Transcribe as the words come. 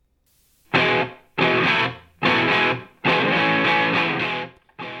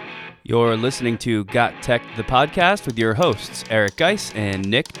You're listening to Got Tech, the podcast with your hosts, Eric Geis and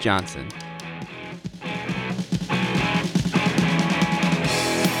Nick Johnson.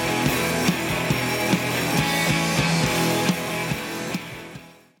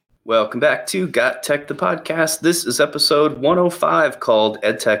 Welcome back to Got Tech, the podcast. This is episode 105 called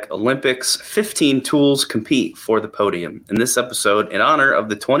EdTech Olympics, 15 Tools Compete for the Podium. In this episode, in honor of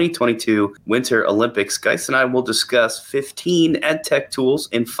the 2022 Winter Olympics, Geis and I will discuss 15 EdTech tools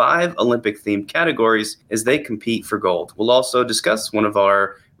in 5 Olympic-themed categories as they compete for gold. We'll also discuss one of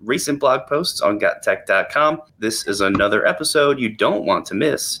our recent blog posts on gottech.com. This is another episode you don't want to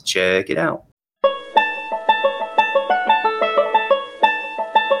miss. Check it out.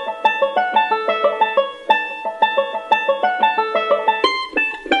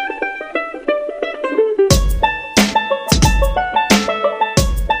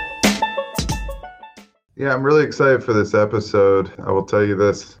 Yeah, I'm really excited for this episode. I will tell you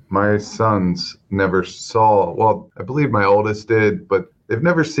this, my sons never saw, well, I believe my oldest did, but they've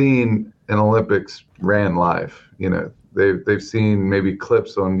never seen an Olympics ran live. You know, they've seen maybe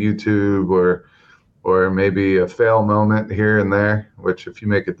clips on YouTube or maybe a fail moment here and there, which if you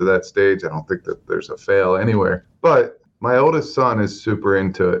make it to that stage, I don't think that there's a fail anywhere. But my oldest son is super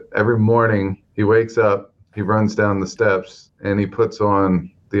into it. Every morning he wakes up, he runs down the steps, and he puts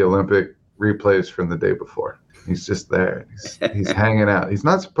on the Olympic replays from the day before. He's just there. He's hanging out. He's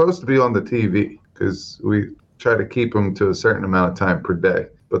not supposed to be on the TV because we try to keep him to a certain amount of time per day.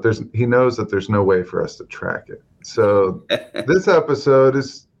 But he knows that there's no way for us to track it. So this episode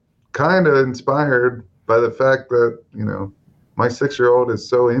is kind of inspired by the fact that, you know, my 6-year-old is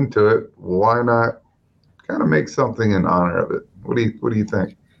so into it. Why not kind of make something in honor of it? What do you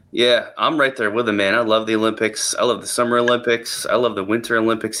think? Yeah, I'm right there with him, man. I love the Olympics. I love the Summer Olympics. I love the Winter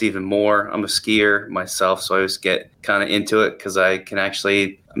Olympics even more. I'm a skier myself, so I always get kind of into it because I can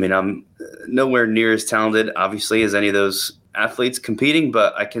actually, I'm nowhere near as talented, obviously, as any of those athletes competing,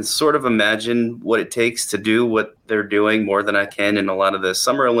 but I can sort of imagine what it takes to do what they're doing more than I can in a lot of the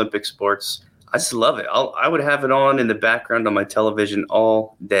Summer Olympic sports. I just love it. I would have it on in the background on my television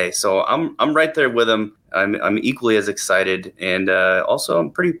all day. So I'm right there with him. I'm equally as excited, and also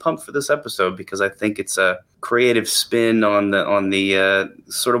I'm pretty pumped for this episode because I think it's a creative spin on the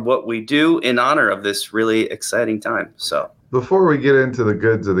sort of what we do in honor of this really exciting time. So before we get into the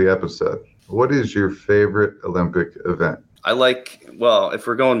goods of the episode, what is your favorite Olympic event? If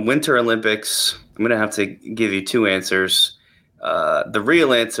we're going Winter Olympics, I'm going to have to give you 2 answers. The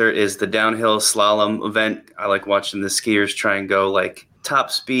real answer is the downhill slalom event. I like watching the skiers try and go like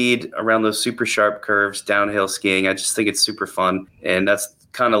top speed around those super sharp curves, downhill skiing. I just think it's super fun. And that's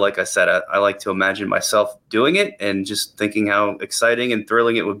kind of like I said, I like to imagine myself doing it and just thinking how exciting and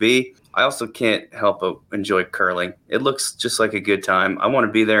thrilling it would be. I also can't help but enjoy curling. It looks just like a good time. I want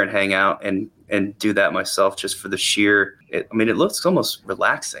to be there and hang out and do that myself just for the sheer, it looks almost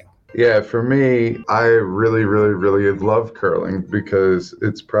relaxing. Yeah, for me, I really, really, really love curling because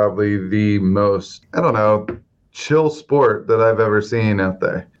it's probably the most, chill sport that I've ever seen out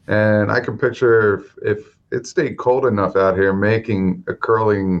there. And I can picture if it stayed cold enough out here, making a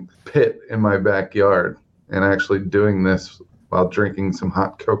curling pit in my backyard and actually doing this while drinking some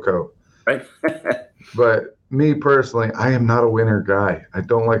hot cocoa. Right. But me personally, I am not a winter guy. I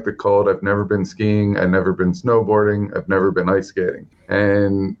don't like the cold. I've never been skiing. I've never been snowboarding. I've never been ice skating.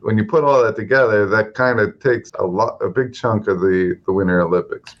 And when you put all that together, that kind of takes a big chunk of the Winter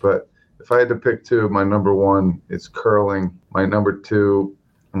Olympics. But if I had to pick 2, my number 1 is curling. My number 2,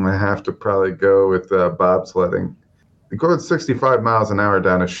 I'm going to have to probably go with bobsledding. You go at 65 miles an hour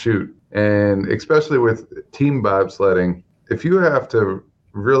down a chute, and especially with team bobsledding, if you have to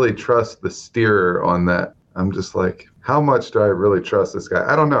really trust the steerer on that, I'm just like, how much do I really trust this guy?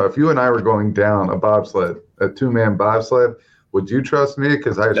 I don't know. If you and I were going down a 2-man bobsled, would you trust me?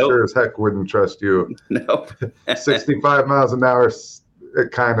 Because I Nope. Sure as heck wouldn't trust you. No. 65 miles an hour,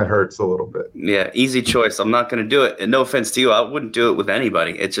 it kind of hurts a little bit. Yeah, easy choice. I'm not going to do it. And no offense to you, I wouldn't do it with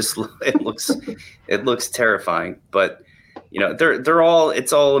anybody. It looks terrifying. But you know,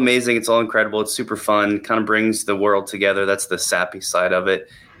 it's all amazing. It's all incredible. It's super fun. Kind of brings the world together. That's the sappy side of it.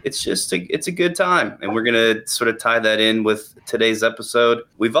 It's just it's a good time. And we're going to sort of tie that in with today's episode.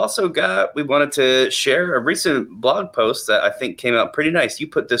 We wanted to share a recent blog post that I think came out pretty nice. You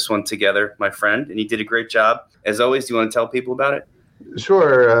put this one together, my friend, and you did a great job. As always, do you want to tell people about it?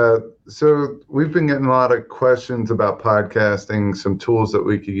 Sure. So we've been getting a lot of questions about podcasting, some tools that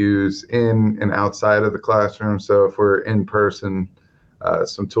we could use in and outside of the classroom. So if we're in person,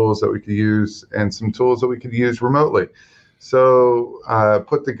 some tools that we could use and some tools that we could use remotely. So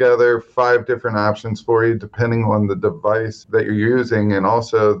put together 5 different options for you, depending on the device that you're using and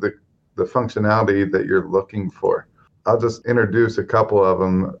also the the functionality that you're looking for. I'll just introduce a couple of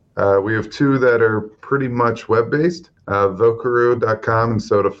them. We have two that are pretty much web-based, Vocaroo.com and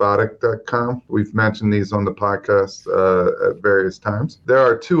Sodaphotic.com. We've mentioned these on the podcast at various times. There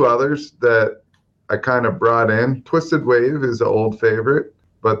are two others that I kind of brought in. Twisted Wave is an old favorite,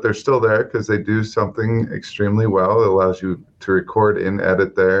 but they're still there because they do something extremely well. It allows you to record and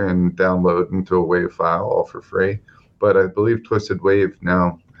edit there and download into a WAV file, all for free. But I believe Twisted Wave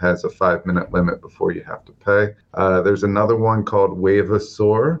now has a 5-minute limit before you have to pay. There's another one called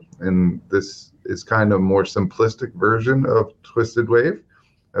Waveosaur, and this is kind of a more simplistic version of Twisted Wave.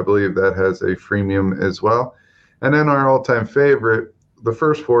 I believe that has a freemium as well. And then our all-time favorite, the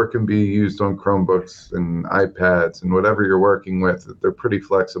first four can be used on Chromebooks and iPads and whatever you're working with. They're pretty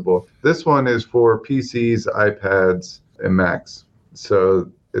flexible. This one is for PCs, iPads, and Macs.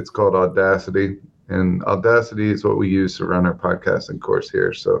 So it's called Audacity. And Audacity is what we use to run our podcasting course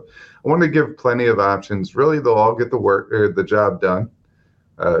here. So I want to give plenty of options. Really, they'll all get the job done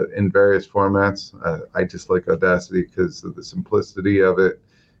in various formats. I just like Audacity because of the simplicity of it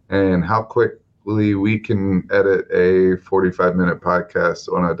and how quickly we can edit a 45-minute podcast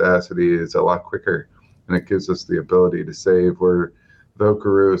on Audacity is a lot quicker. And it gives us the ability to save where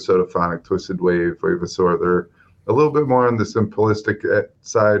Vocaroo, Sodaphonic, Twisted Wave, Waveosaur, they're a little bit more on the simplistic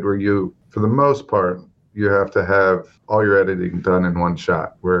side where you, for the most part, you have to have all your editing done in one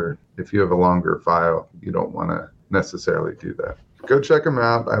shot, where if you have a longer file, you don't want to necessarily do that. Go check them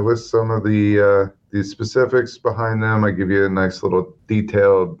out. I list some of the specifics behind them. I give you a nice little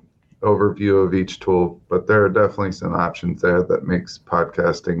detailed overview of each tool, but there are definitely some options there that makes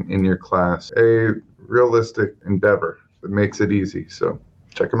podcasting in your class a realistic endeavor. It makes it easy. So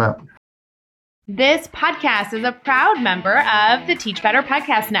check them out. This podcast is a proud member of the Teach Better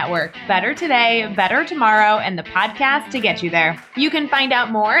Podcast Network. Better today, better tomorrow, and the podcast to get you there. You can find out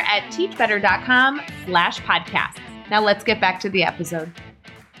more at teachbetter.com/podcasts. Now let's get back to the episode.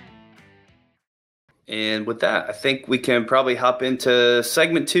 And with that, I think we can probably hop into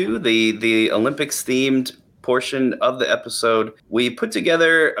segment 2, the Olympics themed portion of the episode. We put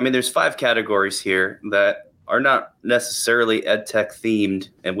together, there's 5 categories here that are not necessarily EdTech themed,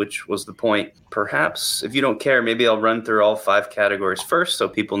 and which was the point. Perhaps, if you don't care, maybe I'll run through all 5 categories first so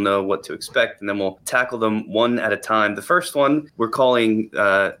people know what to expect, and then we'll tackle them one at a time. The first one we're calling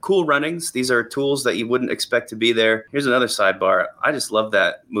Cool Runnings. These are tools that you wouldn't expect to be there. Here's another sidebar. I just love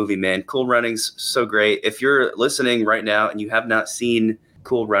that movie, man. Cool Runnings, so great. If you're listening right now and you have not seen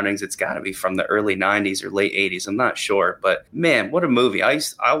Cool Runnings, it's got to be from the early 90s or late 80s. I'm not sure, but man, what a movie. I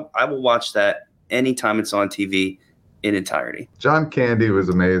will watch that anytime it's on TV in entirety. John Candy was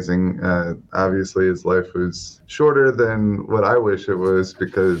amazing. Obviously, his life was shorter than what I wish it was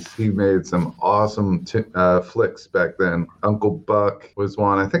because he made some awesome flicks back then. Uncle Buck was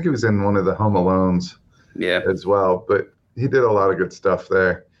one. I think he was in one of the Home Alones as well, but he did a lot of good stuff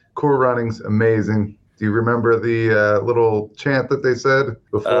there. Cool Runnings, amazing. Do you remember the little chant that they said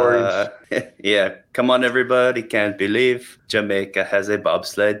before each? Yeah. Come on, everybody. Can't believe Jamaica has a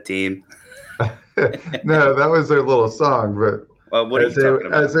bobsled team. No, that was their little song, but what are you talking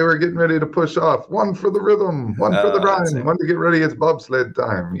about? As they were getting ready to push off, one for the rhythm, one for the rhyme, one to get ready, it's bobsled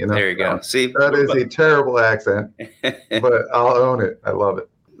time. There you go. See, that is a terrible accent, but I'll own it. I love it.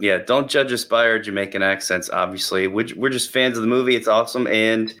 Yeah, don't judge us by our Jamaican accents, obviously. We're just fans of the movie. It's awesome.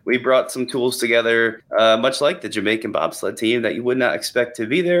 And we brought some tools together, much like the Jamaican bobsled team, that you would not expect to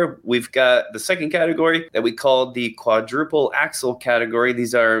be there. We've got the second category that we called the quadruple axle category.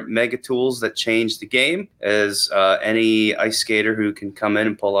 These are mega tools that change the game, as any ice skater who can come in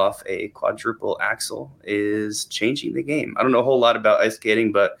and pull off a quadruple axle is changing the game. I don't know a whole lot about ice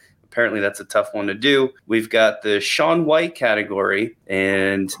skating, but apparently that's a tough one to do. We've got the Shaun White category,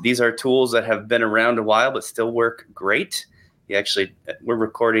 and these are tools that have been around a while but still work great. We're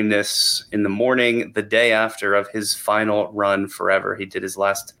recording this in the morning, the day after of his final run forever. He did his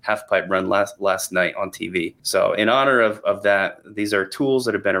last half-pipe run last night on TV. So in honor of that, these are tools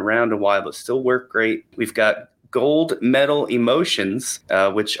that have been around a while but still work great. We've got Gold Medal Emotions,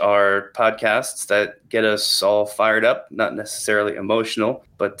 which are podcasts that get us all fired up, not necessarily emotional,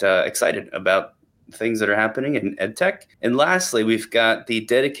 but excited about things that are happening in EdTech. And lastly, we've got the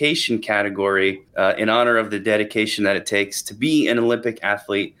dedication category in honor of the dedication that it takes to be an Olympic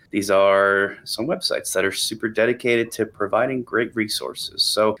athlete. These are some websites that are super dedicated to providing great resources.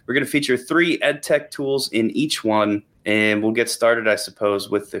 So we're going to feature 3 EdTech tools in each one, and we'll get started, I suppose,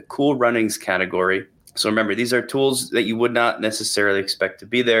 with the Cool Runnings category. So remember, these are tools that you would not necessarily expect to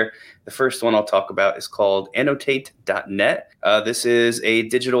be there. The first one I'll talk about is called Annotate.net. This is a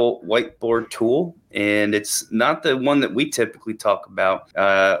digital whiteboard tool, and it's not the one that we typically talk about,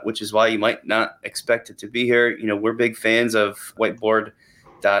 which is why you might not expect it to be here. We're big fans of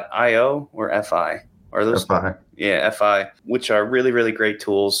Whiteboard.io or FI. Are those FI? Yeah, FI, which are really, really great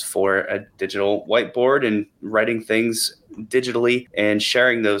tools for a digital whiteboard and writing things digitally and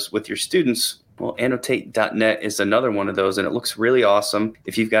sharing those with your students. Well, Annotate.net is another one of those, and it looks really awesome.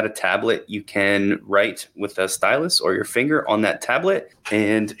 If you've got a tablet, you can write with a stylus or your finger on that tablet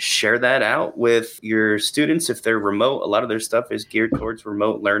and share that out with your students if they're remote. A lot of their stuff is geared towards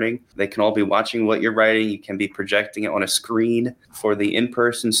remote learning. They can all be watching what you're writing. You can be projecting it on a screen for the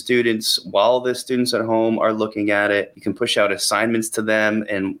in-person students while the students at home are looking at it. You can push out assignments to them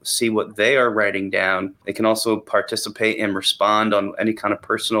and see what they are writing down. They can also participate and respond on any kind of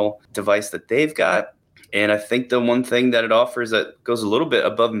personal device that they've got. And I think the one thing that it offers that goes a little bit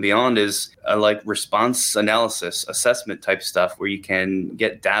above and beyond is like response analysis, assessment type stuff where you can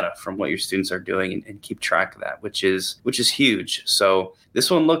get data from what your students are doing and keep track of that, which is huge. So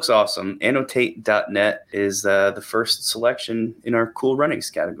this one looks awesome. Annotate.net is the first selection in our cool runnings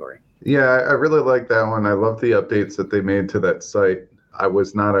category. Yeah, I really like that one. I love the updates that they made to that site. I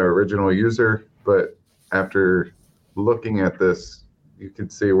was not an original user, but after looking at this, you can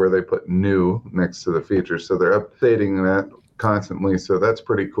see where they put new next to the features. So they're updating that constantly. So that's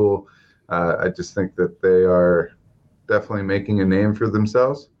pretty cool. I just think that they are definitely making a name for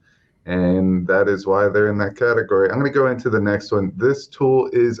themselves. And that is why they're in that category. I'm going to go into the next one. This tool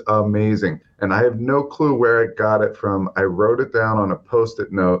is amazing. And I have no clue where I got it from. I wrote it down on a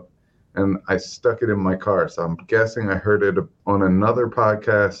Post-it note and I stuck it in my car. So I'm guessing I heard it on another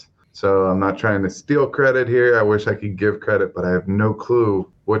podcast. So I'm not trying to steal credit here. I wish I could give credit, but I have no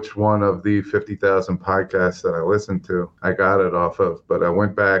clue which one of the 50,000 podcasts that I listened to I got it off of. But I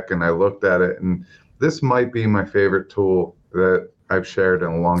went back and I looked at it, and this might be my favorite tool that I've shared in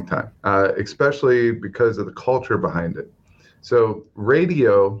a long time, especially because of the culture behind it. So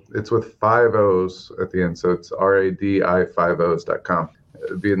radio, it's with 5 O's at the end. So it's RADI5Os.com.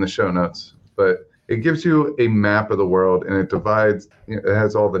 It'll be in the show notes. But it gives you a map of the world, and it divides, it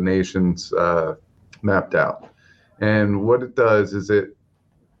has all the nations mapped out. And what it does is it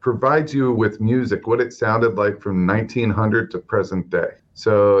provides you with music, what it sounded like from 1900 to present day.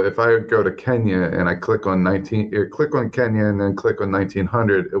 So if I go to Kenya and I click on Kenya and then click on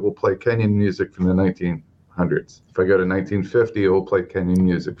 1900, it will play Kenyan music from the 1900s. If I go to 1950, it will play Kenyan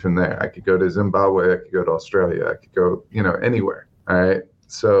music from there. I could go to Zimbabwe, I could go to Australia, I could go, anywhere. All right.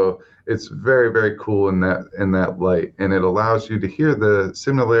 So it's very, very cool in that light, and it allows you to hear the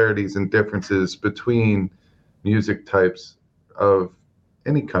similarities and differences between music types of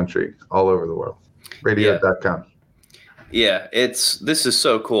any country all over the world. Radio.com. Yeah, this is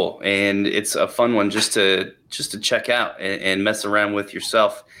so cool, and it's a fun one just to check out and mess around with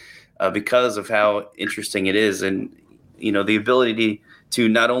yourself because of how interesting it is, and the ability to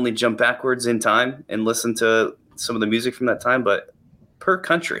not only jump backwards in time and listen to some of the music from that time, but per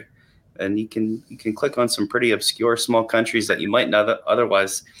country. And you can click on some pretty obscure small countries that you might not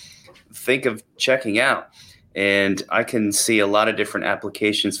otherwise think of checking out. And I can see a lot of different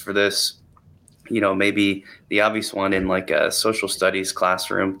applications for this. Maybe the obvious one in like a social studies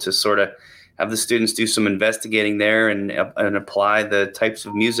classroom to sort of have the students do some investigating there and apply the types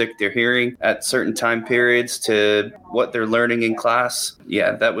of music they're hearing at certain time periods to what they're learning in class.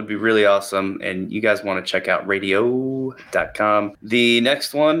 Yeah, that would be really awesome. And you guys want to check out radio.com. The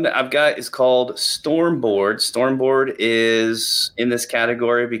next one I've got is called Stormboard. Stormboard is in this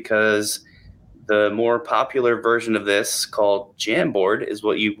category because the more popular version of this, called Jamboard, is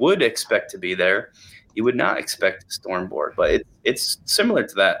what you would expect to be there. You would not expect Stormboard, but it's similar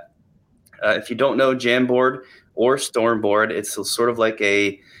to that. If you don't know Jamboard or Stormboard, it's sort of like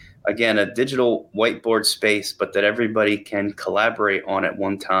a digital whiteboard space, but that everybody can collaborate on at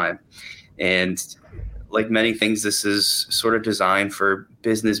one time. And like many things, this is sort of designed for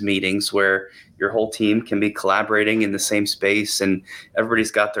business meetings where your whole team can be collaborating in the same space and everybody's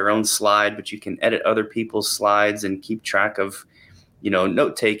got their own slide, but you can edit other people's slides and keep track of,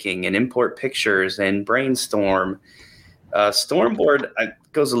 note taking and import pictures and brainstorm. Stormboard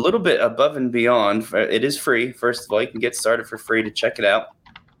goes a little bit above and beyond. It is free. First of all, you can get started for free to check it out.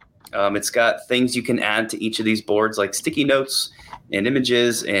 It's got things you can add to each of these boards like sticky notes and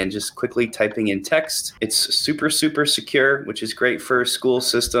images and just quickly typing in text. It's super, super secure, which is great for school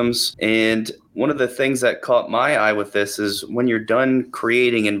systems. And one of the things that caught my eye with this is when you're done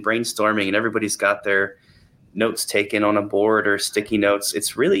creating and brainstorming and everybody's got their notes taken on a board or sticky notes,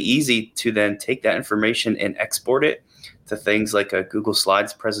 it's really easy to then take that information and export it to things like a Google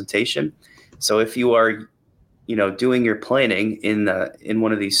Slides presentation. So if you are, doing your planning in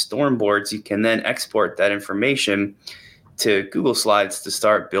one of these storm boards, you can then export that information to Google Slides to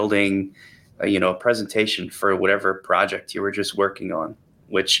start building, a presentation for whatever project you were just working on,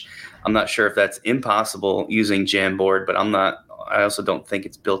 which I'm not sure if that's impossible using Jamboard, but I also don't think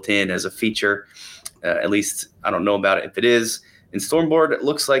it's built in as a feature. At least I don't know about it. If it is in Stormboard, it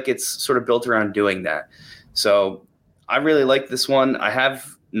looks like it's sort of built around doing that. So I really like this one. I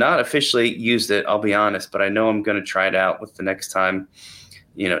have not officially used it, I'll be honest, but I know I'm going to try it out with the next time.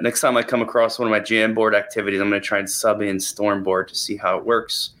 Next time I come across one of my Jamboard activities, I'm going to try and sub in Stormboard to see how it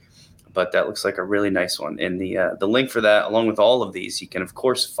works. But that looks like a really nice one. And the link for that, along with all of these, you can, of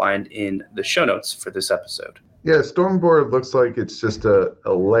course, find in the show notes for this episode. Yeah, Stormboard looks like it's just a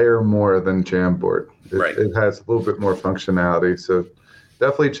layer more than Jamboard. Right. It has a little bit more functionality. So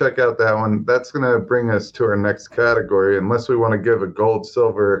definitely check out that one. That's going to bring us to our next category. Unless we want to give a gold,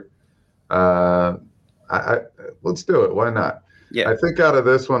 silver, let's do it. Why not? Yeah. I think out of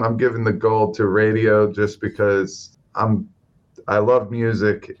this one, I'm giving the gold to radio just because I love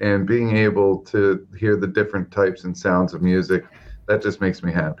music, and being able to hear the different types and sounds of music, that just makes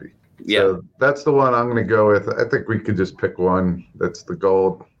me happy. Yeah. So that's the one I'm going to go with. I think we could just pick one that's the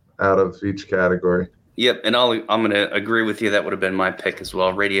gold out of each category. Yep, and I'm going to agree with you. That would have been my pick as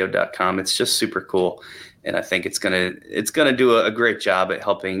well. Radio.com. It's just super cool, and I think it's going to do a great job at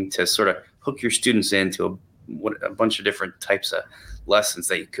helping to sort of hook your students into a bunch of different types of lessons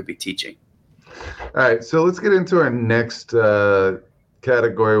that you could be teaching. All right, so let's get into our next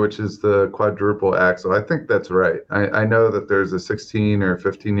category, which is the quadruple axel. I think that's right. I know that there's a 16 or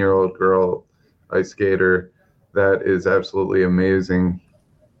 15-year-old girl ice skater that is absolutely amazing.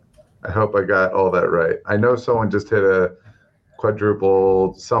 I hope I got all that right. I know someone just hit a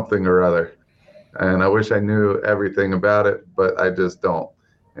quadruple something or other, and I wish I knew everything about it, but I just don't.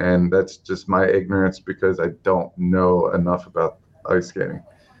 And that's just my ignorance because I don't know enough about ice skating.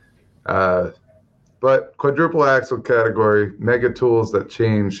 But quadruple axel category, mega tools that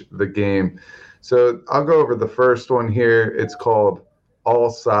change the game. So I'll go over the first one here. It's called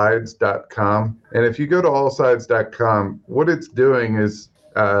allsides.com. And if you go to allsides.com, what it's doing is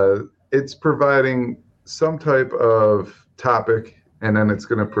it's providing some type of topic, and then it's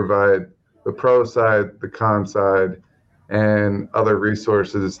going to provide the pro side, the con side, and other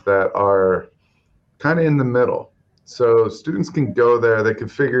resources that are kind of in the middle. So students can go there, they can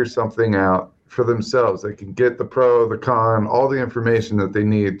figure something out for themselves. They can get the pro, the con, all the information that they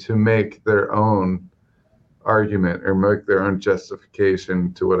need to make their own argument or make their own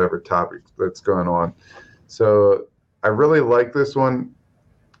justification to whatever topic that's going on. So I really like this one.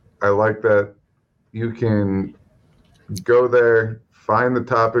 I like that you can go there, find the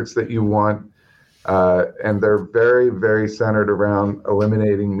topics that you want, and they're very, very centered around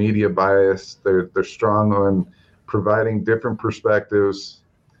eliminating media bias. They're strong on providing different perspectives,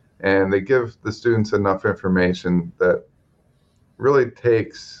 and they give the students enough information that really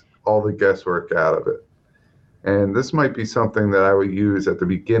takes all the guesswork out of it. And this might be something that I would use at the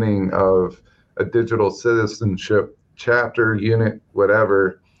beginning of a digital citizenship chapter, unit,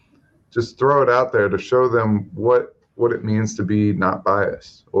 whatever. Just throw it out there to show them what it means to be not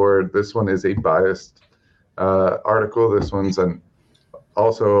biased. Or this one is a biased article. This one's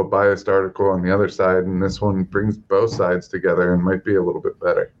also a biased article on the other side, and this one brings both sides together and might be a little bit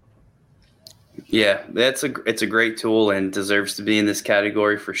better. Yeah, it's a great tool and deserves to be in this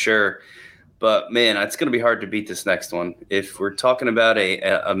category for sure. But man, it's going to be hard to beat this next one. If we're talking about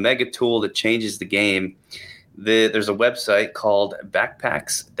a mega tool that changes the game, there's a website called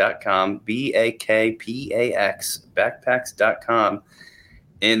backpax.com, BAKPAX, backpax.com.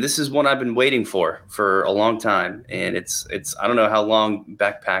 And this is one I've been waiting for a long time. And it's I don't know how long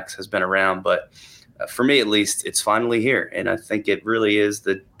Backpax has been around, but for me at least, it's finally here. And I think it really is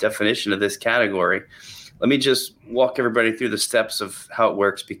the definition of this category. Let me just walk everybody through the steps of how it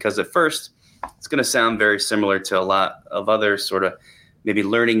works, because at first it's going to sound very similar to a lot of other sort of maybe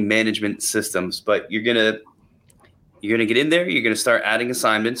learning management systems, but you're going to get in there. You're going to start adding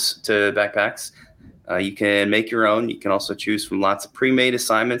assignments to Backpax. You can make your own. You can also choose from lots of pre-made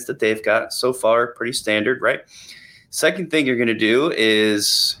assignments that they've got so far, pretty standard, right? Second thing you're going to do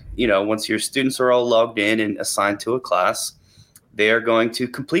is, once your students are all logged in and assigned to a class, they are going to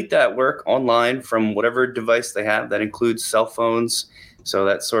complete that work online from whatever device they have. That includes cell phones. So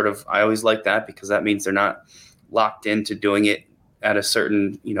that's I always like that, because that means they're not locked into doing it at a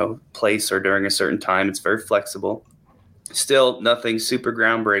certain, place or during a certain time. It's very flexible. Still nothing super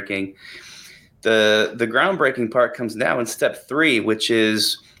groundbreaking. The groundbreaking part comes now in step 3, which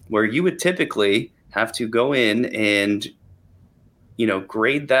is where you would typically have to go in and,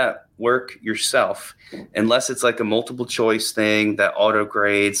 grade that work yourself, unless it's like a multiple choice thing that auto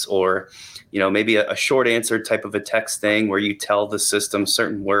grades, or, maybe a short answer type of a text thing where you tell the system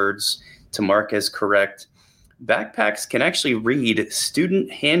certain words to mark as correct. Backpacks can actually read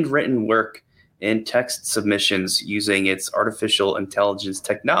student handwritten work and text submissions using its artificial intelligence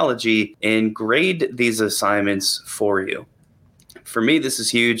technology and grade these assignments for you. For me, this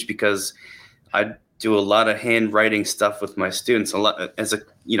is huge because I do a lot of handwriting stuff with my students.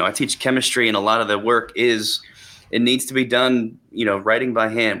 I teach chemistry, and a lot of the work it needs to be done, writing by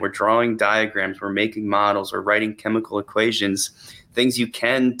hand. We're drawing diagrams, we're making models, we're writing chemical equations, things you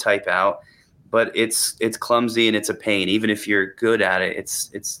can type out, but it's clumsy and it's a pain. Even if you're good at it,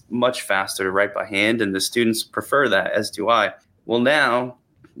 it's much faster to write by hand, and the students prefer that, as do I. Well, now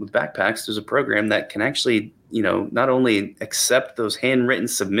with Backpacks, there's a program that can actually, not only accept those handwritten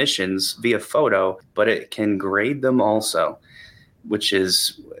submissions via photo, but it can grade them also, which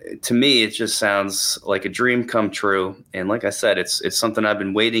is, to me, it just sounds like a dream come true. And like I said, it's something I've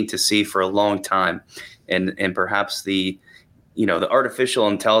been waiting to see for a long time, and perhaps the artificial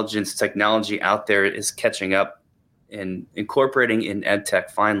intelligence technology out there is catching up and incorporating in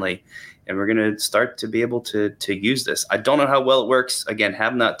EdTech finally. And we're going to start to be able to use this. I don't know how well it works. Again,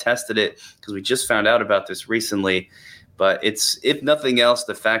 have not tested it because we just found out about this recently. But it's, if nothing else,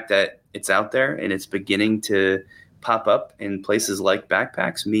 the fact that it's out there and it's beginning to pop up in places like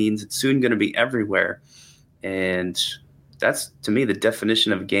Backpacks means it's soon going to be everywhere. And that's, to me, the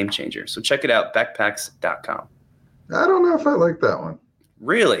definition of a game changer. So check it out, backpacks.com. I don't know if I like that one.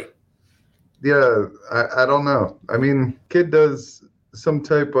 Really? Yeah, I don't know. I mean, kid does some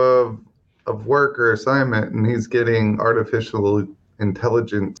type of work or assignment, and he's getting artificial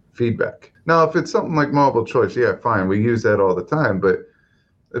intelligent feedback. Now, if it's something like multiple choice, yeah, fine. We use that all the time. But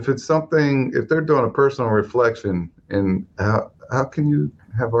if they're doing a personal reflection, and how can you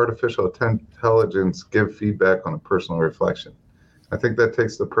have artificial intelligence give feedback on a personal reflection? I think that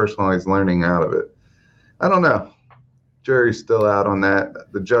takes the personalized learning out of it. I don't know. Jury's still out on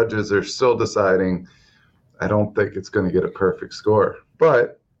that. The judges are still deciding. I don't think it's going to get a perfect score.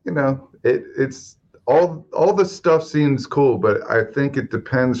 But, it's all the stuff seems cool, but I think it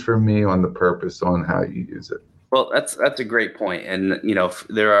depends for me on the purpose, on how you use it. Well, that's a great point. And,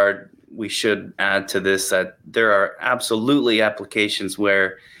 we should add to this that there are absolutely applications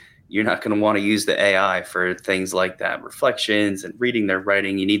where you're not going to want to use the AI for things like that, reflections and reading their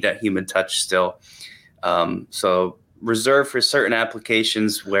writing. You need that human touch still. So reserved for certain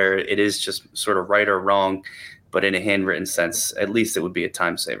applications where it is just sort of right or wrong, but in a handwritten sense, at least it would be a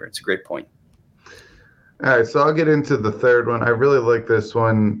time saver. It's a great point. All right, so I'll get into the third one. I really like this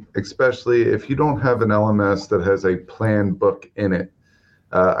one, especially if you don't have an LMS that has a plan book in it.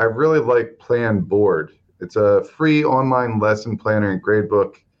 I really like Planboard. It's a free online lesson planner and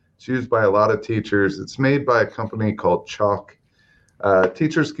gradebook. It's used by a lot of teachers. It's made by a company called Chalk.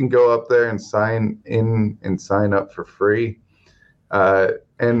 Teachers can go up there and sign in and sign up for free.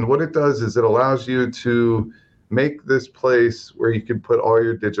 And what it does is it allows you to make this place where you can put all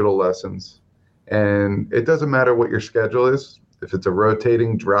your digital lessons. And it doesn't matter what your schedule is. If it's a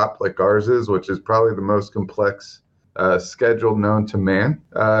rotating drop like ours is, which is probably the most complex schedule known to man,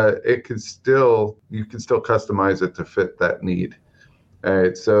 you can still customize it to fit that need. All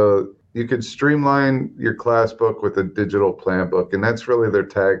right, so you could streamline your class book with a digital plan book, and that's really their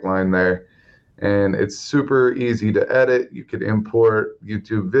tagline there. And it's super easy to edit. You could import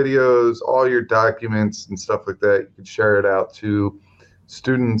YouTube videos, all your documents and stuff like that. You could share it out to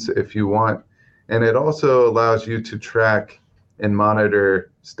students if you want. And it also allows you to track and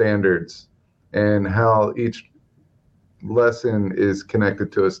monitor standards and how each lesson is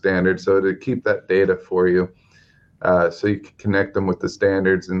connected to a standard. So to keep that data for you. So you can connect them with the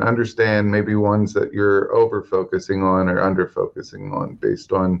standards and understand maybe ones that you're over focusing on or under focusing on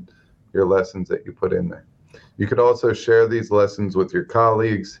based on your lessons that you put in there. You could also share these lessons with your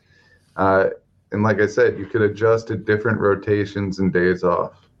colleagues. And like I said, you could adjust to different rotations and days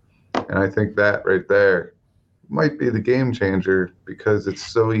off. And I think that right there might be the game changer because it's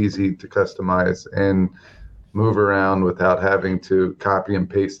so easy to customize and move around without having to copy and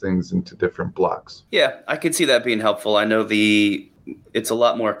paste things into different blocks. Yeah, I could see that being helpful. I know it's a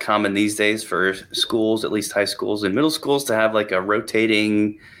lot more common these days for schools, at least high schools and middle schools, to have like a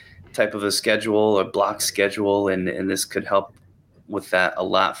rotating type of a schedule, a block schedule, and this could help with that a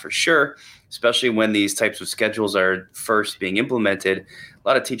lot for sure, especially when these types of schedules are first being implemented. A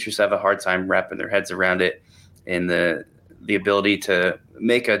lot of teachers have a hard time wrapping their heads around it, and the the ability to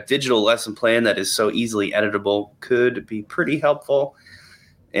make a digital lesson plan that is so easily editable could be pretty helpful.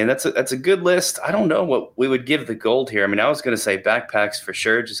 And that's a good list. I don't know what we would give the gold here. I mean, I was going to say backpacks for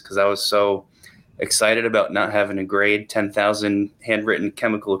sure, just because I was so excited about not having to grade 10,000 handwritten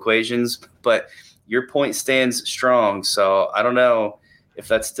chemical equations. But your point stands strong. So I don't know if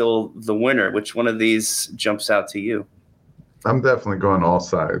that's still the winner. Which one of these jumps out to you? I'm definitely going all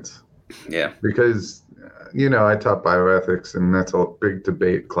sides. Yeah. Because, I taught bioethics, and that's a big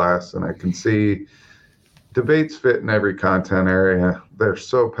debate class, and I can see debates fit in every content area. They're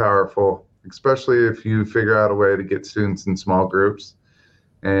so powerful, especially if you figure out a way to get students in small groups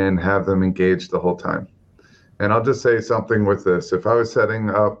and have them engaged the whole time. And I'll just say something with this. If I was setting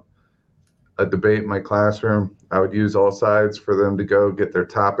up a debate in my classroom, I would use all sides for them to go get their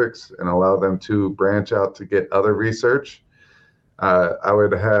topics and allow them to branch out to get other research. I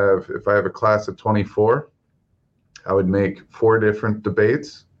would have, if I have a class of 24, I would make 4 different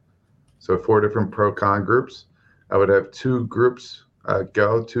debates. So 4 different pro-con groups. I would have 2 groups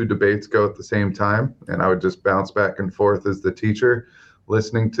 2 debates go at the same time, and I would just bounce back and forth as the teacher,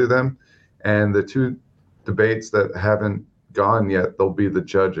 listening to them. And the 2 debates that haven't gone yet, they'll be the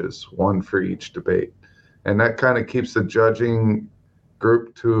judges, 1 for each debate. And that kind of keeps the judging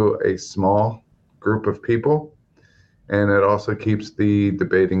group to a small group of people. And it also keeps the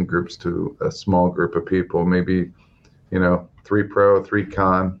debating groups to a small group of people, maybe, 3 pro, 3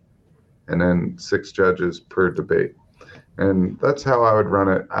 con, and then 6 judges per debate. And that's how I would run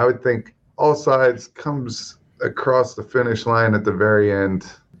it. I would think all sides comes across the finish line at the very end,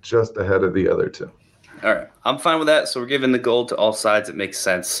 just ahead of the other 2. All right. I'm fine with that. So we're giving the gold to all sides. It makes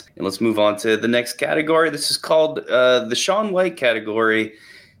sense. And let's move on to the next category. This is called the Shaun White category.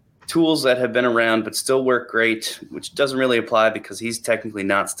 Tools that have been around but still work great, which doesn't really apply because he's technically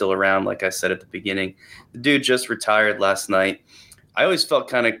not still around, like I said at the beginning. The dude just retired last night. I always felt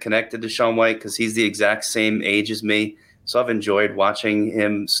kind of connected to Shaun White because he's the exact same age as me. So I've enjoyed watching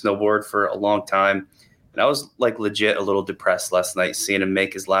him snowboard for a long time. And I was legit a little depressed last night seeing him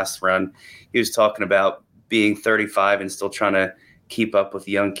make his last run. He was talking about being 35 and still trying to keep up with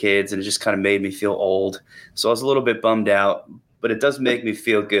young kids, and it just kind of made me feel old. So I was a little bit bummed out, but it does make me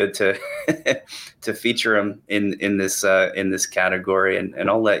feel good to to feature him in this category. And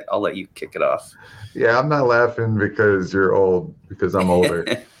I'll let you kick it off. Yeah, I'm not laughing because you're old, because I'm older.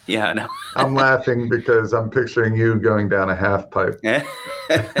 Yeah, I know. I'm laughing because I'm picturing you going down a half pipe. And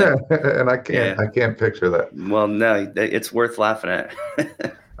I can't picture that. Well, no, it's worth laughing at.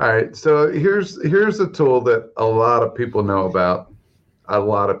 All right, so here's a tool that a lot of people know about. A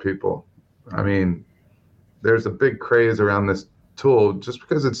lot of people. I mean, there's a big craze around this tool just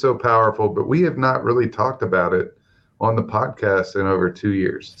because it's so powerful, but we have not really talked about it on the podcast in over 2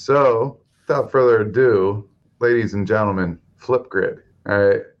 years. So without further ado, ladies and gentlemen, Flipgrid. All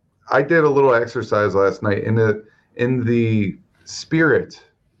right, I did a little exercise last night in the spirit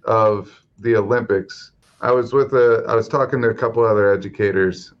of the Olympics. I was talking to a couple other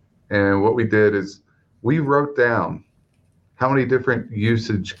educators, and what we did is we wrote down how many different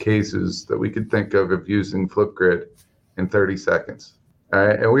usage cases that we could think of using Flipgrid in 30 seconds. All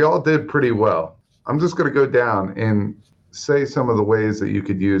right, and we all did pretty well. I'm just going to go down and say some of the ways that you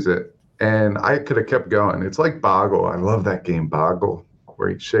could use it. And I could have kept going. It's like Boggle. I love that game, Boggle, where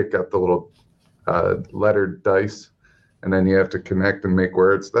you shake up the little lettered dice, and then you have to connect and make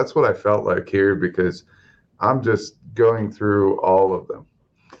words. That's what I felt like here, because I'm just going through all of them.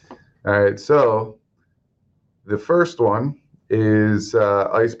 All right, so the first one is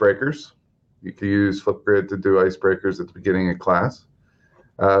icebreakers. You can use Flipgrid to do icebreakers at the beginning of class.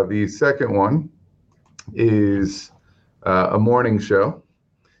 The second one is a morning show.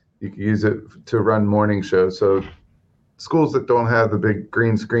 You can use it to run morning shows. So schools that don't have the big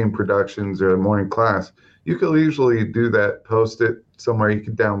green screen productions or morning class, you can usually do that, post it somewhere. You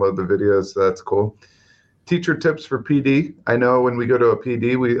can download the videos, so that's cool. Teacher tips for PD. I know when we go to a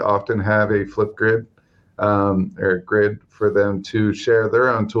PD, we often have a Flipgrid or grid for them to share their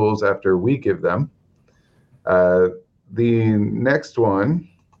own tools after we give them. The next one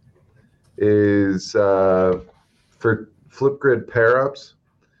is for Flipgrid pair-ups.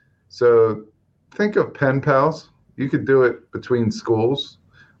 So think of pen pals. You could do it between schools,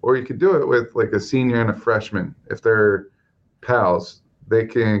 or you could do it with like a senior and a freshman. If they're pals, they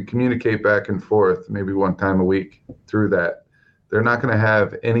can communicate back and forth maybe one time a week through that. They're not going to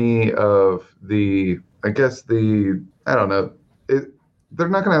have any of the, they're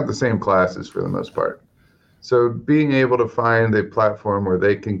not going to have the same classes for the most part. So being able to find a platform where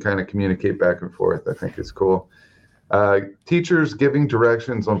they can kind of communicate back and forth, I think is cool. Teachers giving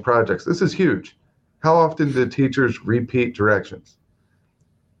directions on projects. This is huge. How often do teachers repeat directions?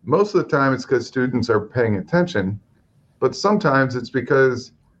 Most of the time it's because students are paying attention, but sometimes it's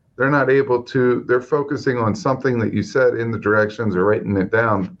because they're not able to, they're focusing on something that you said in the directions or writing it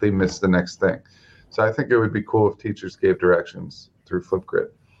down, they miss the next thing. So I think it would be cool if teachers gave directions through Flipgrid.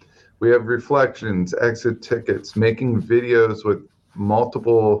 We have reflections, exit tickets, making videos with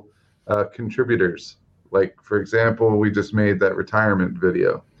multiple contributors. Like, for example, we just made that retirement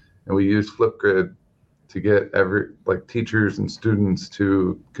video, and we used Flipgrid to get teachers and students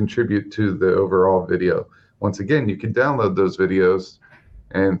to contribute to the overall video. Once again, you can download those videos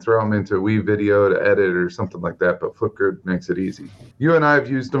and throw them into WeVideo to edit or something like that, but Flipgrid makes it easy. You and I have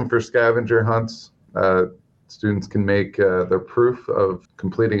used them for scavenger hunts. Students can make their proof of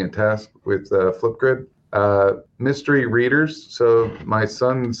completing a task with Flipgrid. Mystery readers. So my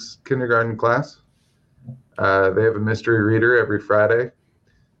son's kindergarten class, they have a mystery reader every Friday.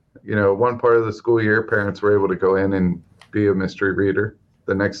 One part of the school year, parents were able to go in and be a mystery reader.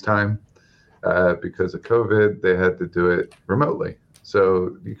 The next time, because of COVID, they had to do it remotely.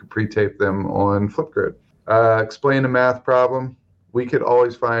 So you could pre-tape them on Flipgrid. Explain a math problem. We could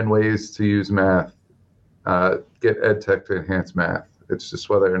always find ways to use math, get EdTech to enhance math. It's just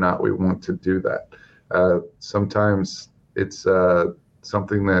whether or not we want to do that. Sometimes it's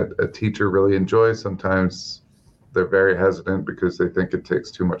something that a teacher really enjoys. Sometimes they're very hesitant because they think it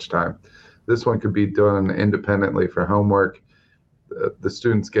takes too much time. This one could be done independently for homework. The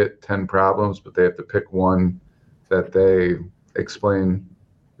students get 10 problems, but they have to pick one that they explain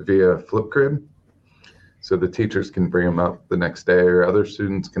via Flipgrid. So the teachers can bring them up the next day, or other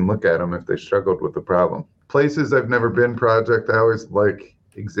students can look at them if they struggled with the problem. Places I've never been project, I always like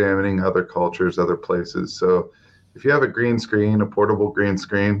examining other cultures, other places. So if you have a green screen, a portable green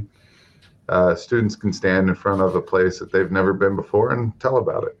screen, students can stand in front of a place that they've never been before and tell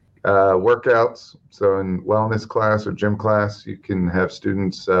about it. Workouts. So in wellness class or gym class, you can have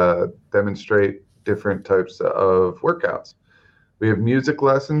students demonstrate different types of workouts. We have music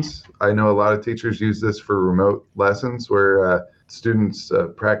lessons. I know a lot of teachers use this for remote lessons where students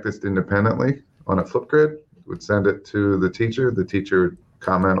practiced independently on a Flipgrid, would send it to the teacher would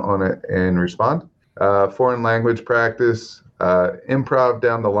comment on it and respond. Foreign language practice, improv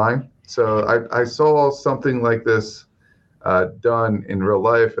down the line. So I saw something like this done in real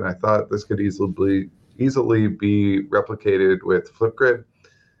life, and I thought this could easily be replicated with Flipgrid.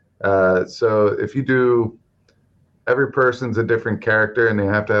 So if you do, every person's a different character, and they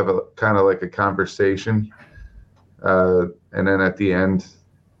have to have a kind of like a conversation, and then at the end,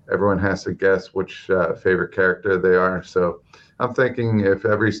 everyone has to guess which favorite character they are. So I'm thinking if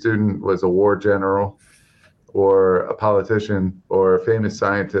every student was a war general or a politician or a famous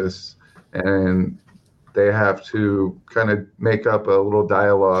scientist, and they have to kind of make up a little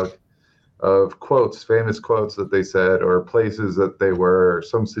dialogue of quotes, famous quotes that they said, or places that they were, or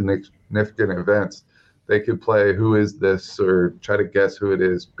some significant events, they could play Who Is This, or try to guess who it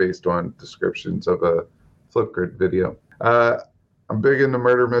is based on descriptions of a Flipgrid video. I'm big into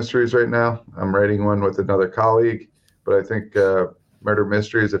murder mysteries right now. I'm writing one with another colleague, but I think murder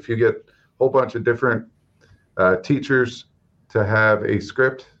mysteries, if you get a whole bunch of different teachers to have a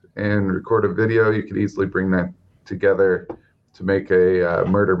script and record a video, you could easily bring that together to make a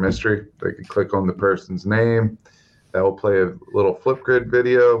murder mystery. They could click on the person's name. That will play a little Flipgrid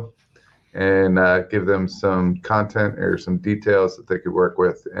video and give them some content or some details that they could work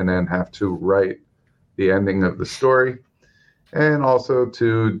with, and then have to write the ending of the story, and also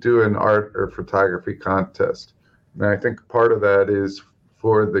to do an art or photography contest. And I think part of that is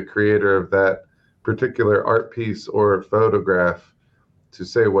for the creator of that particular art piece or photograph to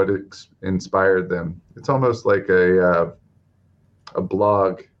say what inspired them. It's almost like a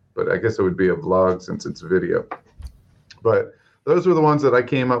blog, but I guess it would be a vlog since it's a video. But those were the ones that I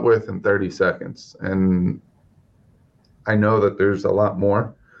came up with in 30 seconds. And I know that there's a lot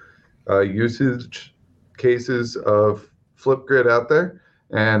more usage cases of Flipgrid out there.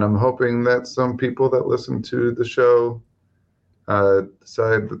 And I'm hoping that some people that listen to the show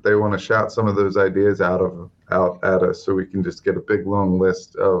decide that they want to shout some of those ideas out at us, so we can just get a big long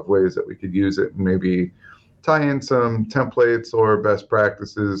list of ways that we could use it, and maybe tie in some templates or best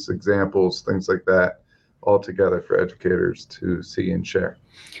practices, examples, things like that, all together for educators to see and share.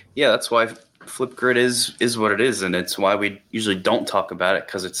 Yeah, that's why Flipgrid is what it is, and it's why we usually don't talk about it,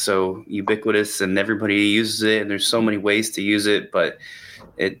 because it's so ubiquitous and everybody uses it, and there's so many ways to use it, but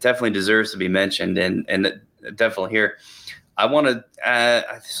it definitely deserves to be mentioned. And definitely here, I want to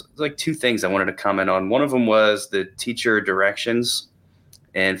like two things I wanted to comment on. One of them was the teacher directions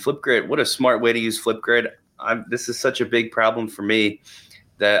and Flipgrid. What a smart way to use Flipgrid. This is such a big problem for me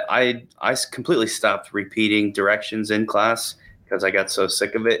that I completely stopped repeating directions in class because I got so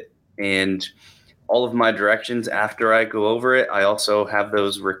sick of it. And all of my directions after I go over it, I also have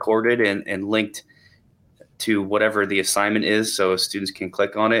those recorded and linked to whatever the assignment is, so students can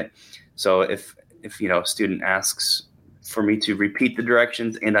click on it. So if a student asks for me to repeat the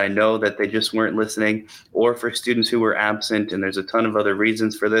directions and I know that they just weren't listening, or for students who were absent, and there's a ton of other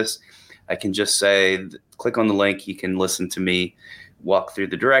reasons for this, I can just say, click on the link. You can listen to me walk through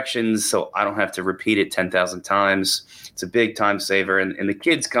the directions, so I don't have to repeat it 10,000 times. It's a big time saver, and the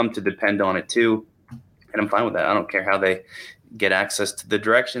kids come to depend on it too. And I'm fine with that. I don't care how they get access to the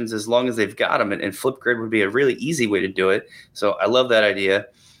directions as long as they've got them. And Flipgrid would be a really easy way to do it. So I love that idea.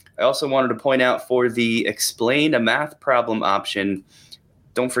 I also wanted to point out for the explain a math problem option,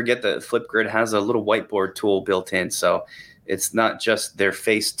 don't forget that Flipgrid has a little whiteboard tool built in. So it's not just their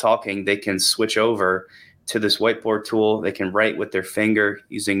face talking. They can switch over to this whiteboard tool. They can write with their finger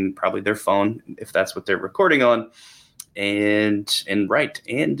using probably their phone, if that's what they're recording on, and write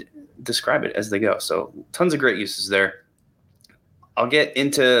and describe it as they go. So tons of great uses there. I'll get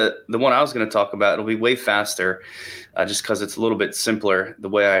into the one I was going to talk about. It'll be way faster just because it's a little bit simpler the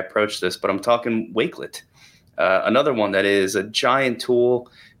way I approach this. But I'm talking Wakelet, another one that is a giant tool.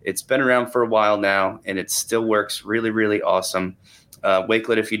 It's been around for a while now, and it still works really, really awesome.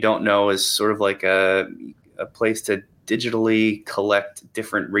 Wakelet, if you don't know, is sort of like a place to digitally collect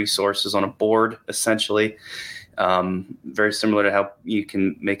different resources on a board, essentially. Very similar to how you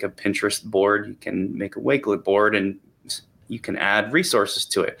can make a Pinterest board. You can make a Wakelet board, and you can add resources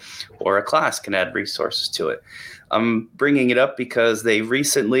to it, or a class can add resources to it. I'm bringing it up because they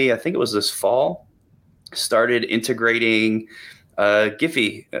recently, I think it was this fall, started integrating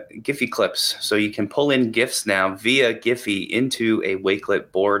Giphy clips. So you can pull in GIFs now via Giphy into a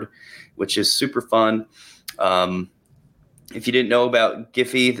Wakelet board, which is super fun. If you didn't know about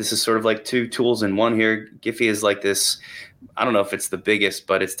Giphy, this is sort of like two tools in one here. Giphy is like this, I don't know if it's the biggest,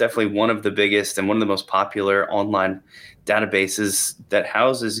 but it's definitely one of the biggest and one of the most popular online databases that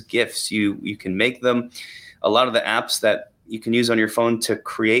houses GIFs. You can make them. A lot of the apps that you can use on your phone to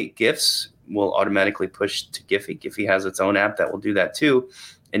create GIFs will automatically push to Giphy. Giphy has its own app that will do that too.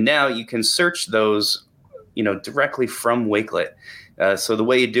 And now you can search those, directly from Wakelet. So the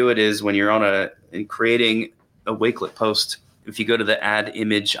way you do it is when you're creating a Wakelet post, if you go to the add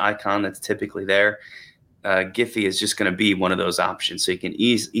image icon that's typically there, Giphy is just going to be one of those options. So you can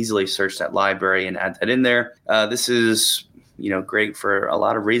easily search that library and add that in there. This is great for a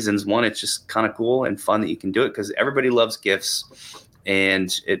lot of reasons. One, it's just kind of cool and fun that you can do it because everybody loves GIFs,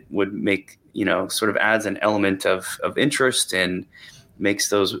 and it would make, sort of adds an element of interest and makes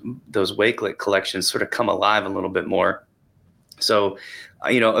those Wakelet collections sort of come alive a little bit more. So,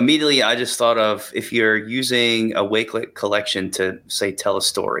 immediately I just thought of, if you're using a Wakelet collection to, say, tell a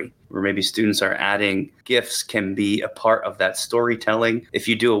story, or maybe students are adding GIFs can be a part of that storytelling. If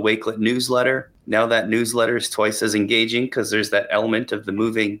you do a Wakelet newsletter, now that newsletter is twice as engaging because there's that element of the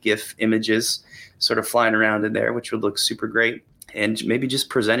moving GIF images sort of flying around in there, which would look super great. And maybe just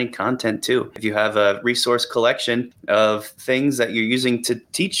presenting content too. If you have a resource collection of things that you're using to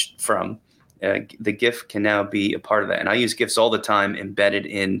teach from, the GIF can now be a part of that. And I use GIFs all the time embedded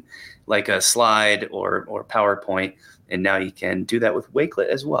in like a slide or PowerPoint. And now you can do that with Wakelet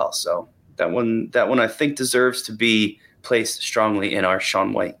as well. So that one I think deserves to be placed strongly in our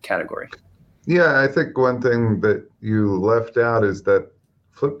Shaun White category. Yeah, I think one thing that you left out is that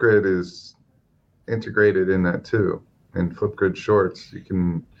Flipgrid is integrated in that too. In Flipgrid Shorts, you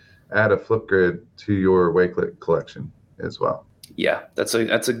can add a Flipgrid to your Wakelet collection as well. Yeah, that's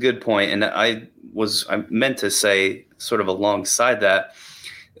a good point. And I meant to say sort of alongside that,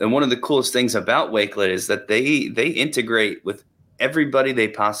 and one of the coolest things about Wakelet is that they integrate with everybody they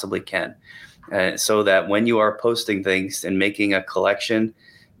possibly can, so that when you are posting things and making a collection,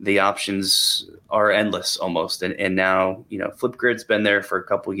 the options are endless almost. And now, Flipgrid's been there for a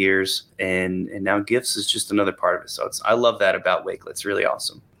couple years, and now GIFs is just another part of it. So I love that about Wakelet. It's really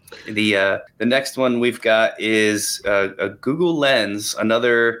awesome. The next one we've got is a Google Lens,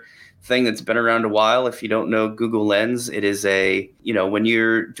 another thing that's been around a while. If you don't know Google Lens, it is when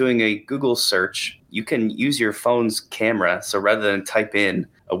you're doing a Google search, you can use your phone's camera. So rather than type in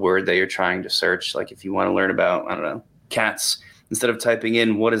a word that you're trying to search, like if you want to learn about, I don't know, cats, instead of typing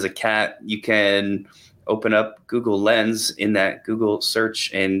in what is a cat, you can open up Google Lens in that Google search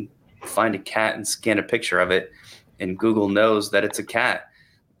and find a cat and scan a picture of it. And Google knows that it's a cat,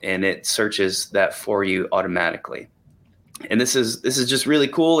 and it searches that for you automatically. And this is just really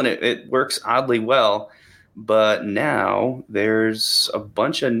cool, and it works oddly well. But now there's a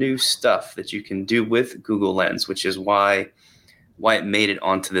bunch of new stuff that you can do with Google Lens, which is why why it made it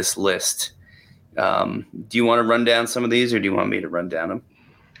onto this list. Do you want to run down some of these, or do you want me to run down them?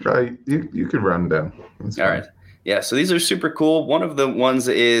 Right, you can run down. That's All fine. right. Yeah, so these are super cool. One of the ones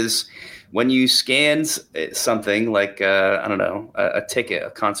is when you scan something like, a ticket, a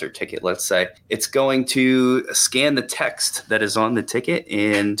concert ticket, let's say, it's going to scan the text that is on the ticket,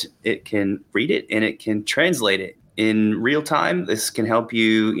 and it can read it and it can translate it in real time. This can help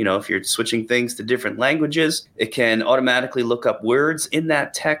you, if you're switching things to different languages, it can automatically look up words in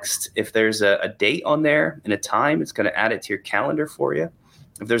that text. If there's a date on there and a time, it's going to add it to your calendar for you.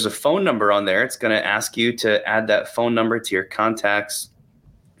 If there's a phone number on there, it's going to ask you to add that phone number to your contacts,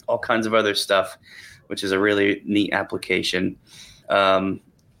 all kinds of other stuff, which is a really neat application.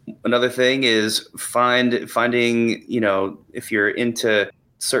 Another thing is finding, if you're into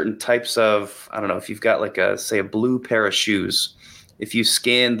certain types of, I don't know, if you've got like a blue pair of shoes, if you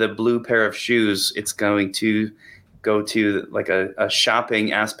scan the blue pair of shoes, it's going to go to like a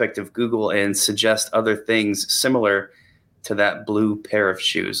shopping aspect of Google and suggest other things similar to that blue pair of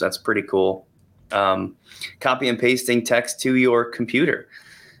shoes. That's pretty cool. Copy and pasting text to your computer.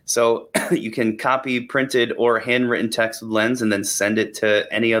 So you can copy printed or handwritten text with Lens and then send it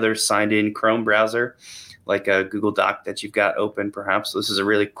to any other signed in Chrome browser, like a Google Doc that you've got open perhaps. So this is a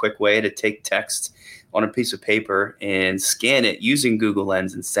really quick way to take text on a piece of paper and scan it using Google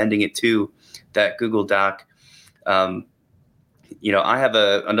Lens and sending it to that Google Doc. I have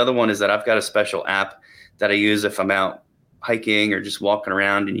another one is that I've got a special app that I use if I'm out hiking or just walking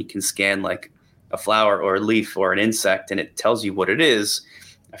around, and you can scan like a flower or a leaf or an insect and it tells you what it is.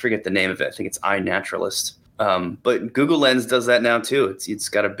 I forget the name of it. I think it's iNaturalist. But Google Lens does that now too. It's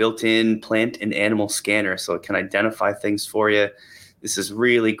got a built-in plant and animal scanner, so it can identify things for you. This is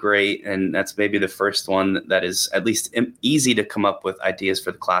really great, and that's maybe the first one that is at least easy to come up with ideas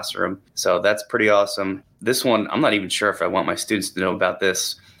for the classroom. So that's pretty awesome. This one, I'm not even sure if I want my students to know about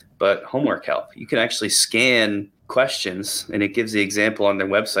this, but homework help. You can actually scan questions, and it gives the example on their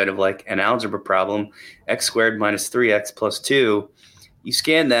website of like an algebra problem, x squared minus 3x plus 2. You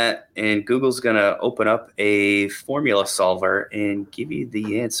scan that, and Google's going to open up a formula solver and give you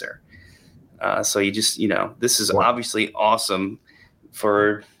the answer. So you just, this is obviously awesome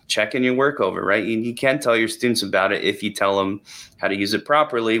for checking your work over, right? You can tell your students about it if you tell them how to use it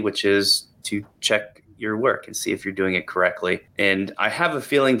properly, which is to check your work and see if you're doing it correctly. And I have a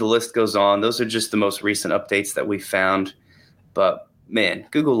feeling the list goes on. Those are just the most recent updates that we found. But man,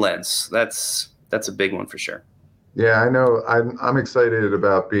 Google Lens, that's a big one for sure. Yeah, I know. I'm excited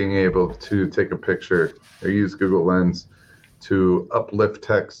about being able to take a picture or use Google Lens to uplift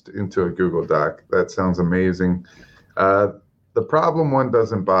text into a Google Doc. That sounds amazing. The problem one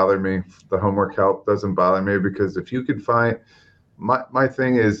doesn't bother me. The homework help doesn't bother me, because if you could find, my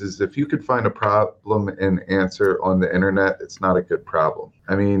thing is if you could find a problem and answer on the internet, it's not a good problem.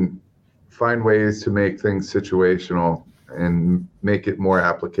 I mean, find ways to make things situational and make it more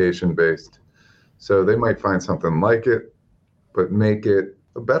application based. So they might find something like it, but make it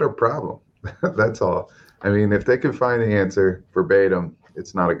a better problem. That's all. I mean, if they can find the answer verbatim,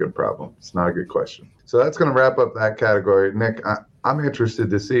 it's not a good problem. It's not a good question. So that's going to wrap up that category. Nick, I'm interested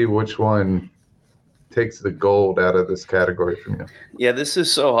to see which one takes the gold out of this category from you. Yeah, this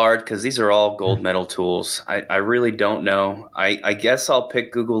is so hard because these are all gold medal tools. I really don't know. I guess I'll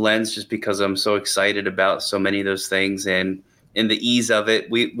pick Google Lens just because I'm so excited about so many of those things and the ease of it.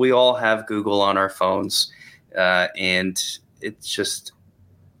 We all have Google on our phones, and it's just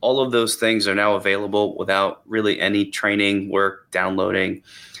all of those things are now available without really any training, work, downloading.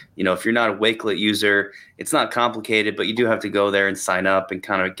 If you're not a Wakelet user, it's not complicated, but you do have to go there and sign up and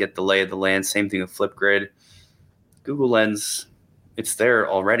kind of get the lay of the land. Same thing with Flipgrid. Google Lens, it's there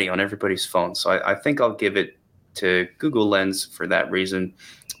already on everybody's phone. So I think I'll give it to Google Lens for that reason.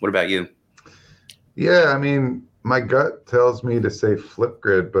 What about you? Yeah, I mean, my gut tells me to say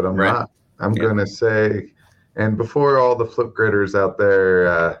Flipgrid, but I'm not. I'm going to say, and before all the Flipgridders out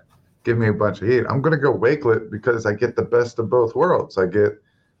there give me a bunch of heat, I'm going to go Wakelet because I get the best of both worlds. I get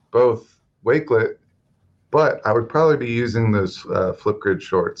both Wakelet, but I would probably be using those Flipgrid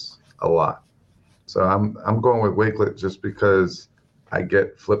shorts a lot. So I'm going with Wakelet just because I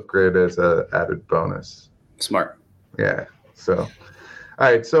get Flipgrid as a added bonus. Smart. Yeah. So, all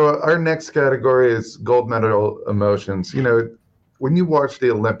right. So our next category is gold medal emotions. When you watch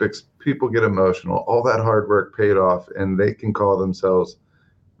the Olympics, people get emotional. All that hard work paid off, and they can call themselves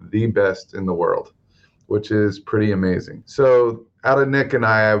the best in the world, which is pretty amazing. So out of Nick and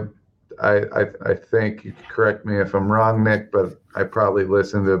I think, you can correct me if I'm wrong, Nick, but I probably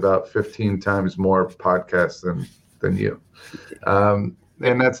listen to about 15 times more podcasts than you. And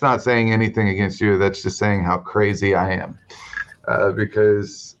that's not saying anything against you. That's just saying how crazy I am.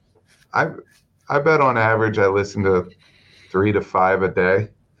 because I bet on average I listen to 3 to 5 a day.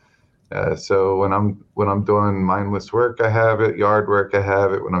 So when I'm doing mindless work, I have it. Yard work, I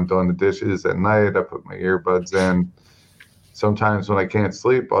have it. When I'm doing the dishes at night, I put my earbuds in. Sometimes when I can't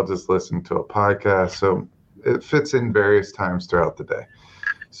sleep, I'll just listen to a podcast. So it fits in various times throughout the day.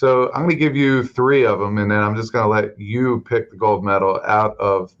 So I'm going to give you 3 of them, and then I'm just going to let you pick the gold medal out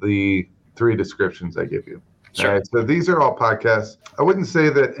of the 3 descriptions I give you. Sure. All right, so these are all podcasts. I wouldn't say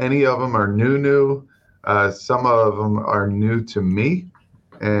that any of them are new. Some of them are new to me,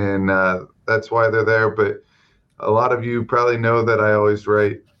 and that's why they're there. But a lot of you probably know that I always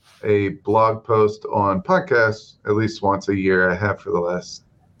write a blog post on podcasts at least once a year. I have for the last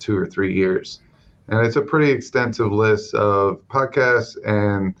 2 or 3 years. And it's a pretty extensive list of podcasts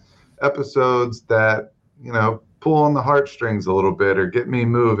and episodes that, pull on the heartstrings a little bit or get me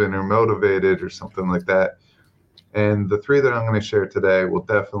moving or motivated or something like that. And the 3 that I'm going to share today will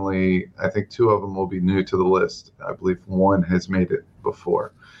definitely, I think 2 of them will be new to the list. I believe 1 has made it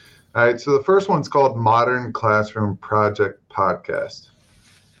before. All right, so the first one's called Modern Classroom Project Podcast,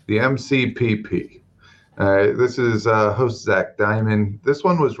 the MCPP. This is host Zach Diamond. This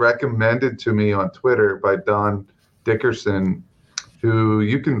one was recommended to me on Twitter by Dawn Dickerson, who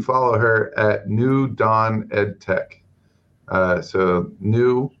you can follow her at New Dawn EdTech. So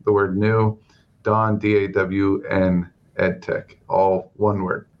new, the word new, Dawn, DAWN EdTech, all one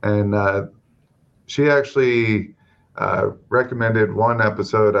word. And she actually recommended one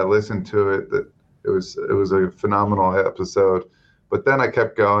episode. I listened to it. That it was a phenomenal episode. But then I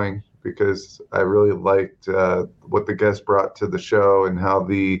kept going, because I really liked what the guest brought to the show and how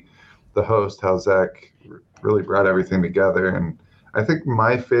the host, how Zach really brought everything together. And I think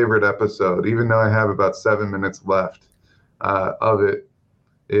my favorite episode, even though I have about 7 minutes left of it,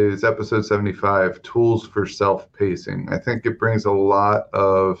 is episode 75, Tools for Self-Pacing. I think it brings a lot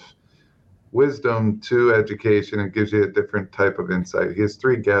of wisdom to education and gives you a different type of insight. He has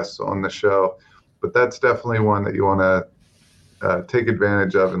 3 guests on the show, but that's definitely one that you want to take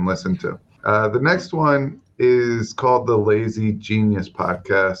advantage of and listen to. The next one is called the Lazy Genius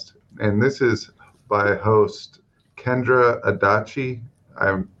Podcast, and this is by host Kendra Adachi.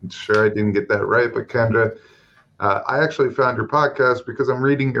 I'm sure I didn't get that right, but Kendra, I actually found your podcast because I'm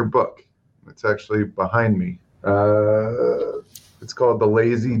reading your book. It's actually behind me. It's called The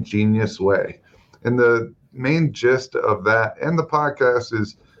Lazy Genius Way. And the main gist of that and the podcast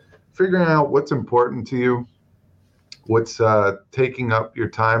is figuring out what's important to you, what's taking up your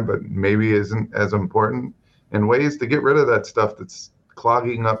time but maybe isn't as important, and ways to get rid of that stuff that's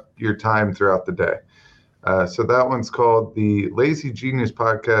clogging up your time throughout the day. So that one's called the Lazy Genius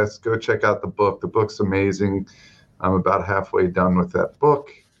Podcast. Go check out the book. The book's amazing. I'm about halfway done with that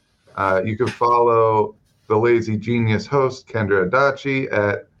book. You can follow the Lazy Genius host, Kendra Adachi,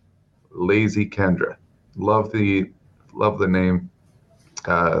 at Lazy Kendra. Love the name,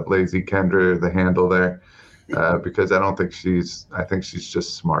 Lazy Kendra, the handle there. Because I think she's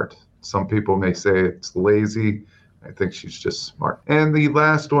just smart. Some people may say it's lazy. I think she's just smart. And the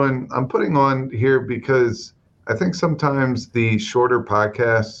last one I'm putting on here because I think sometimes the shorter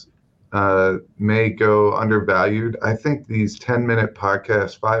podcasts may go undervalued. I think these 10-minute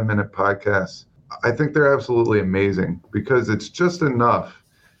podcasts, 5-minute podcasts, I think they're absolutely amazing because it's just enough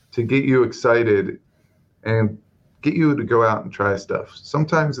to get you excited and get you to go out and try stuff.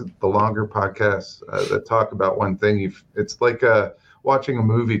 Sometimes the longer podcasts that talk about one thing, it's like watching a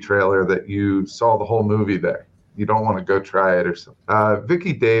movie trailer that you saw the whole movie there. You don't want to go try it or something.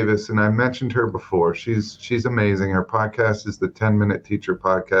 Vicki Davis, and I mentioned her before. She's amazing. Her podcast is the 10-Minute Teacher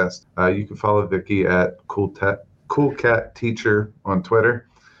Podcast. You can follow Vicki at Cool Cat Teacher on Twitter.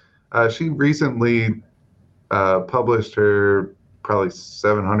 She recently published her probably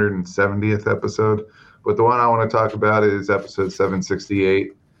 770th episode. But the one I want to talk about is episode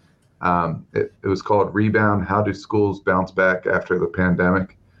 768. It was called Rebound, How Do Schools Bounce Back After the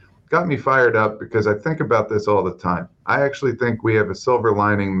Pandemic? Got me fired up because I think about this all the time. I actually think we have a silver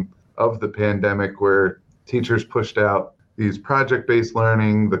lining of the pandemic where teachers pushed out these project-based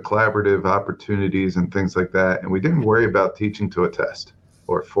learning, the collaborative opportunities and things like that. And we didn't worry about teaching to a test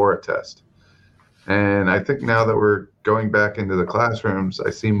or for a test. And I think now that we're going back into the classrooms, I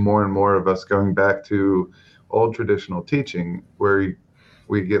see more and more of us going back to old traditional teaching where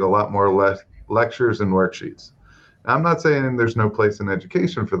we get a lot more lectures and worksheets. I'm not saying there's no place in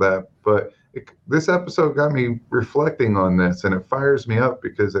education for that, but this episode got me reflecting on this, and it fires me up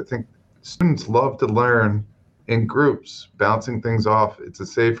because I think students love to learn in groups, bouncing things off. It's a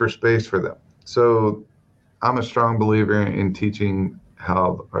safer space for them. So I'm a strong believer in teaching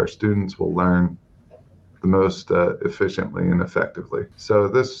how our students will learn the most efficiently and effectively. So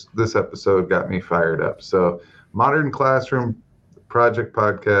this episode got me fired up. So Modern Classroom, Project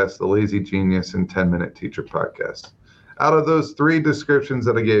Podcast, The Lazy Genius, and 10-Minute Teacher Podcast. Out of those 3 descriptions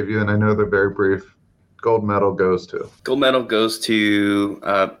that I gave you, and I know they're very brief, gold medal goes to? Gold medal goes to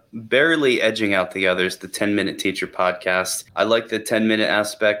barely edging out the others, the 10-Minute Teacher Podcast. I like the 10-minute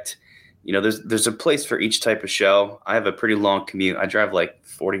aspect. You know, there's a place for each type of show. I have a pretty long commute. I drive like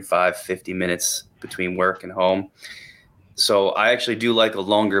 45, 50 minutes between work and home. So I actually do like a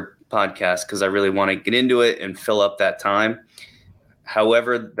longer podcast because I really want to get into it and fill up that time.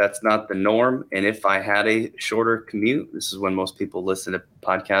 However, that's not the norm. And if I had a shorter commute, this is when most people listen to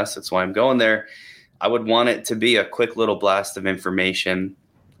podcasts. That's why I'm going there. I would want it to be a quick little blast of information.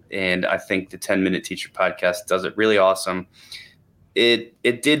 And I think the 10-Minute Teacher Podcast does it really awesome.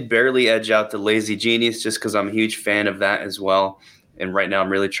 It did barely edge out the Lazy Genius just because I'm a huge fan of that as well. And right now I'm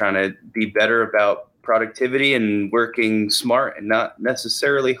really trying to be better about productivity and working smart and not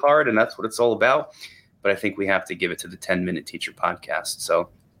necessarily hard. And that's what it's all about. But I think we have to give it to the 10-Minute Teacher Podcast. So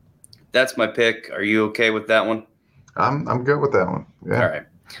that's my pick. Are you okay with that one? I'm good with that one. Yeah. All right.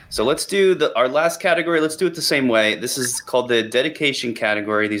 So let's do our last category. Let's do it the same way. This is called the dedication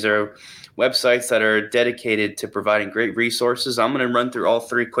category. These are websites that are dedicated to providing great resources. I'm going to run through all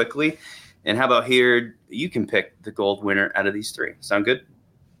 3 quickly. And how about here? You can pick the gold winner out of these 3. Sound good?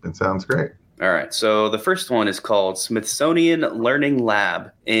 It sounds great. All right. So the first one is called Smithsonian Learning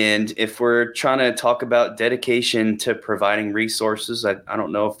Lab. And if we're trying to talk about dedication to providing resources, I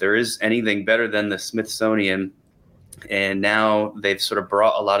don't know if there is anything better than the Smithsonian. And now they've sort of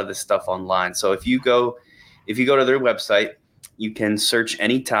brought a lot of this stuff online. So if you go to their website, you can search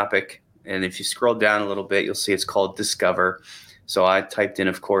any topic. And if you scroll down a little bit, you'll see it's called Discover. So I typed in,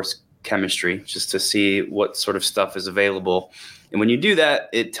 of course, chemistry just to see what sort of stuff is available. And when you do that,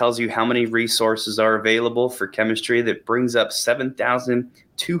 it tells you how many resources are available for chemistry. That brings up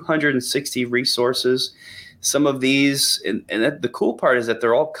 7,260 resources. Some of these, and the cool part is that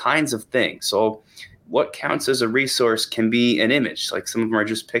they're all kinds of things. So what counts as a resource can be an image. Like some of them are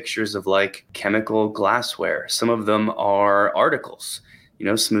just pictures of like chemical glassware. Some of them are articles,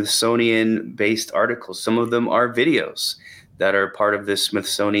 Smithsonian-based articles. Some of them are videos that are part of this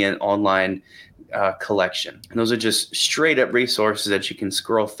Smithsonian online collection. And those are just straight up resources that you can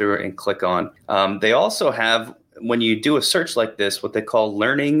scroll through and click on. They also have, when you do a search like this, what they call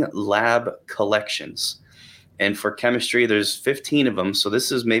learning lab collections. And for chemistry, there's 15 of them. So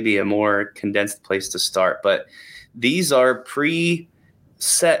this is maybe a more condensed place to start. But these are preset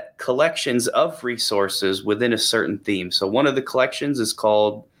collections of resources within a certain theme. So one of the collections is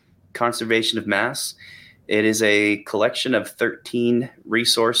called Conservation of Mass. It is a collection of 13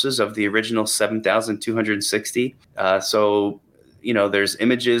 resources of the original 7,260. There's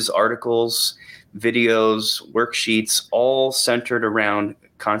images, articles, videos, worksheets, all centered around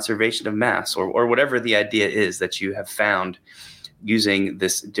conservation of mass or whatever the idea is that you have found using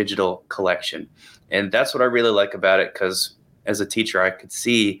this digital collection. And that's what I really like about it, because as a teacher, I could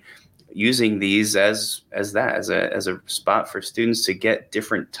see using these as a spot for students to get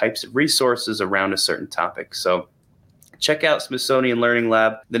different types of resources around a certain topic. So check out Smithsonian Learning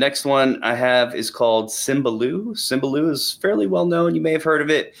Lab. The next one I have is called Symbaloo. Symbaloo is fairly well known. You may have heard of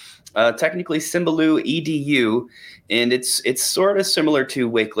it. Technically Symbaloo EDU, and it's sort of similar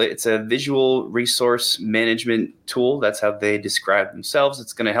to Wakelet. It's a visual resource management tool. That's how they describe themselves.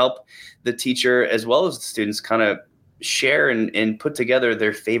 It's going to help the teacher as well as the students kind of share and put together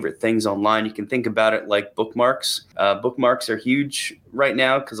their favorite things online. You can think about it like bookmarks. Bookmarks are huge right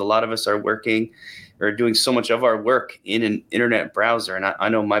now because a lot of us are working or doing so much of our work in an internet browser. And I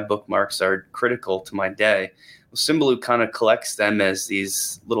know my bookmarks are critical to my day. Well, Symbaloo kind of collects them as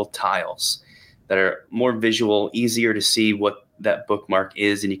these little tiles that are more visual, easier to see what that bookmark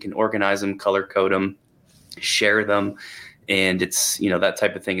is, and you can organize them, color code them, share them. And it's, that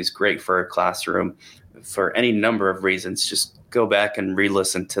type of thing is great for a classroom for any number of reasons. Just go back and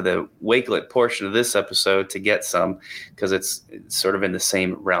re-listen to the Wakelet portion of this episode to get some, because it's sort of in the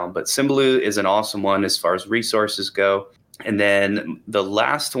same realm. But Symbaloo is an awesome one as far as resources go. And then the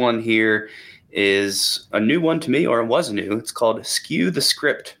last one here is a new one to me, or it was new. It's called Skew the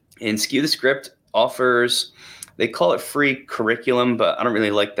Script. And Skew the Script offers, they call it free curriculum, but I don't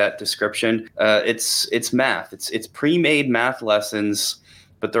really like that description. It's math. It's pre-made math lessons,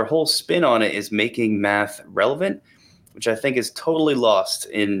 but their whole spin on it is making math relevant, which I think is totally lost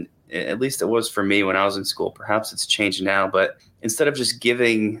at least it was for me when I was in school. Perhaps it's changed now, but instead of just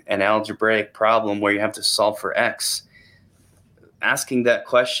giving an algebraic problem where you have to solve for X, asking that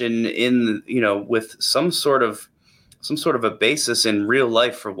question with some sort of some sort of a basis in real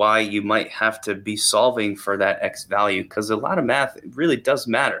life for why you might have to be solving for that X value, because a lot of math really does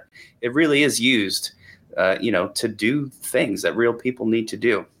matter. It really is used, to do things that real people need to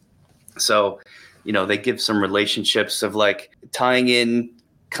do. So, they give some relationships of like tying in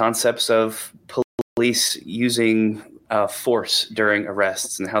concepts of police using force during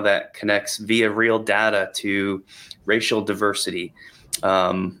arrests and how that connects via real data to racial diversity.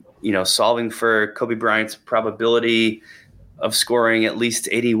 Solving for Kobe Bryant's probability of scoring at least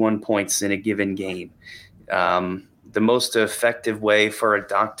 81 points in a given game. The most effective way for a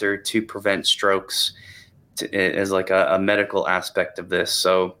doctor to prevent strokes is like a medical aspect of this.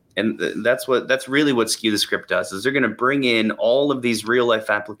 So, and that's really what Skew the Script does, is they're going to bring in all of these real life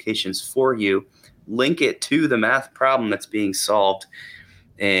applications for you, link it to the math problem that's being solved,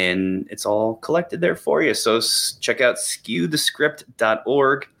 and it's all collected there for you. So check out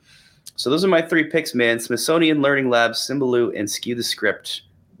skewthescript.org. So those are my 3 picks, man. Smithsonian Learning Lab, Symbaloo, and Skew the Script.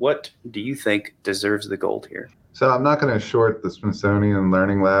 What do you think deserves the gold here? So I'm not going to short the Smithsonian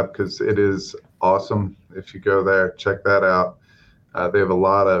Learning Lab because it is awesome. If you go there, check that out. They have a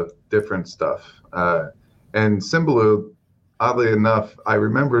lot of different stuff. And Symbaloo, oddly enough, I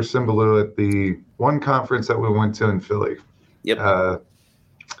remember Symbaloo at the one conference that we went to in Philly. Yep.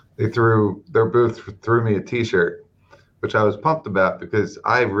 Their booth threw me a T-shirt, which I was pumped about because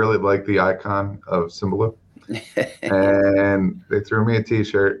I really like the icon of Symbaloo. And they threw me a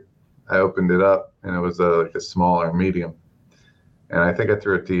T-shirt. I opened it up, and it was like a small or medium. And I think I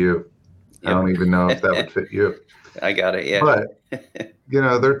threw it to you. Yep. I don't even know if that would fit you. I got it, yeah. But,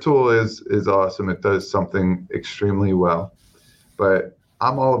 their tool is awesome. It does something extremely well. But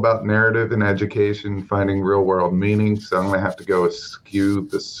I'm all about narrative in education, finding real-world meaning, so I'm going to have to go with Skew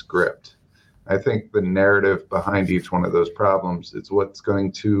the Script. I think the narrative behind each one of those problems is what's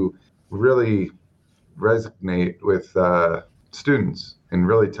going to really resonate with students and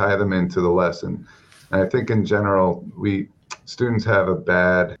really tie them into the lesson. And I think in general, students have a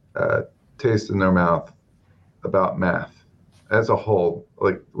bad taste in their mouth about math as a whole.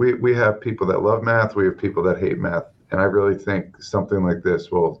 Like we have people that love math, we have people that hate math. And I really think something like this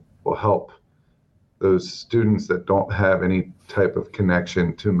will help those students that don't have any type of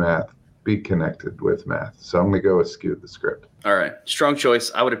connection to math be connected with math. So I'm going to go with Skew the Script. All right. Strong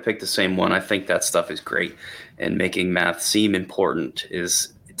choice. I would have picked the same one. I think that stuff is great. And making math seem important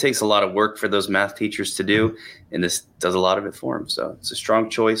it takes a lot of work for those math teachers to do. And this does a lot of it for them. So it's a strong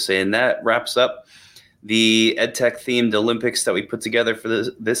choice. And that wraps up the EdTech themed Olympics that we put together for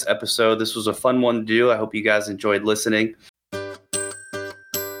this episode. This was a fun one to do. I hope you guys enjoyed listening.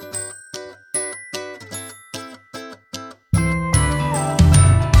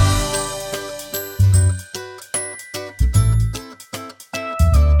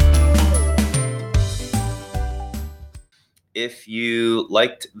 If you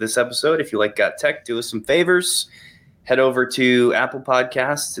liked this episode, if you like Got Tech, do us some favors. Head over to Apple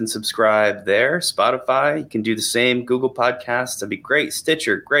Podcasts and subscribe there. Spotify, you can do the same. Google Podcasts, that'd be great.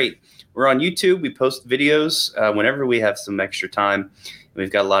 Stitcher, great. We're on YouTube. We post videos whenever we have some extra time.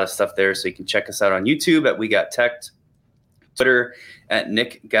 We've got a lot of stuff there, so you can check us out on YouTube at We Got Tech, Twitter at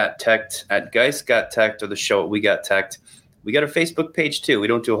Nick Got Tech, at Geist Got Tech, or the show at We Got Tech. We got a Facebook page too. We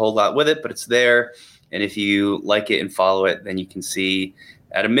don't do a whole lot with it, but it's there. And if you like it and follow it, then you can see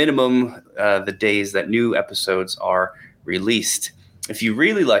at a minimum the days that new episodes are released. If you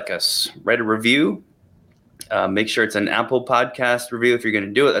really like us, write a review. Make sure it's an Apple Podcast review if you're going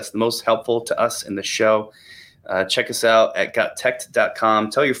to do it. That's the most helpful to us in the show. Check us out at gottech.com.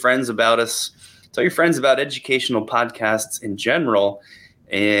 Tell your friends about us. Tell your friends about educational podcasts in general.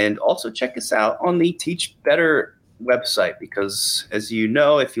 And also check us out on the Teach Better website, because as you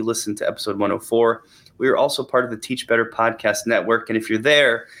know, if you listen to episode 104, we are also part of the Teach Better Podcast Network. And if you're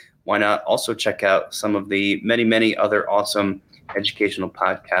there, why not also check out some of the many, many other awesome educational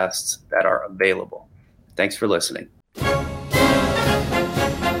podcasts that are available. Thanks for listening.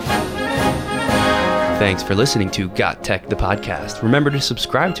 Thanks for listening to Got Tech, the podcast. Remember to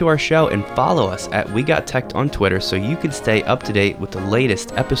subscribe to our show and follow us at We Got Tech on Twitter so you can stay up to date with the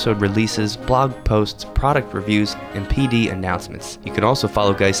latest episode releases, blog posts, product reviews, and PD announcements. You can also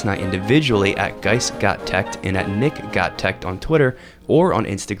follow Geist and I individually at Geist Got Tech and at Nick Got Tech on Twitter or on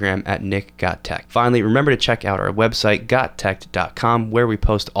Instagram at Nick Got Tech. Finally, remember to check out our website, gottech.com, where we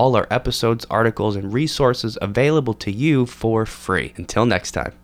post all our episodes, articles, and resources available to you for free. Until next time.